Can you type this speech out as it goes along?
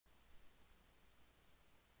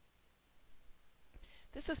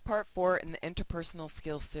This is part 4 in the Interpersonal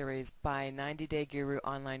Skills series by 90 Day Guru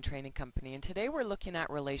Online Training Company, and today we're looking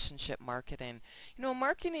at relationship marketing.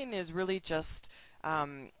 Marketing is really just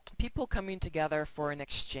people coming together for an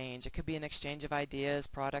exchange. It could be an exchange of ideas,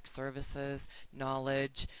 products, services,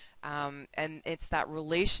 knowledge, and it's that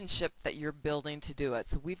relationship that you're building to do it.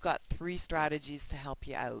 So we've got 3 strategies to help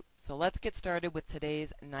you out. So let's get started with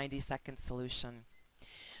today's 90-second solution.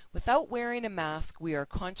 Without wearing a mask we are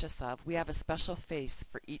conscious of, we have a special face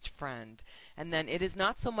for each friend. And then it is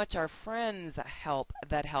not so much our friends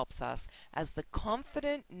that helps us as the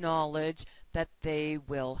confident knowledge that they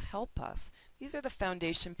will help us. These are the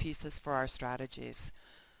foundation pieces for our strategies.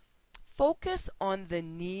 Focus on the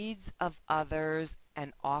needs of others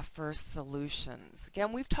and offer solutions.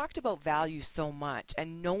 Again, we've talked about value so much,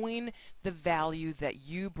 and knowing the value that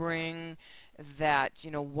you bring, that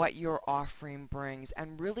what your offering brings,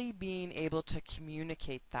 and really being able to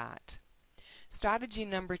communicate that. Strategy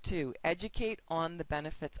number 2, educate on the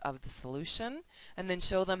benefits of the solution and then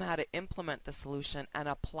show them how to implement the solution and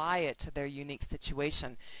apply it to their unique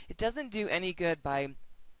situation. It doesn't do any good by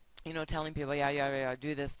telling people, yeah,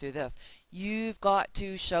 do this, do this. You've got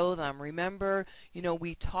to show them. Remember,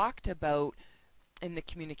 we talked about in the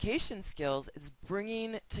communication skills is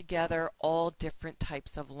bringing together all different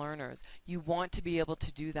types of learners. You want to be able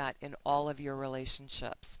to do that in all of your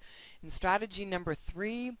relationships. And strategy number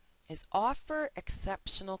 3 is offer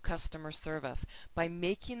exceptional customer service by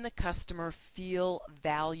making the customer feel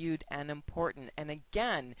valued and important. And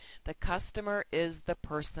again, the customer is the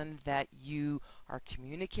person that you are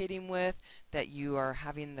communicating with, that you are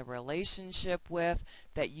having the relationship with,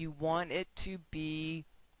 that you want it to be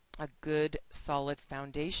a good solid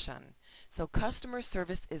foundation. So customer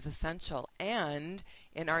service is essential, and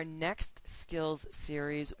in our next skills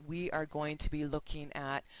series we are going to be looking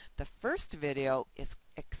at the first video is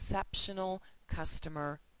exceptional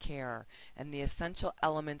customer care and the essential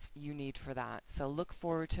elements you need for that. So look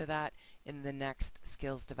forward to that in the next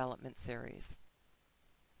skills development series.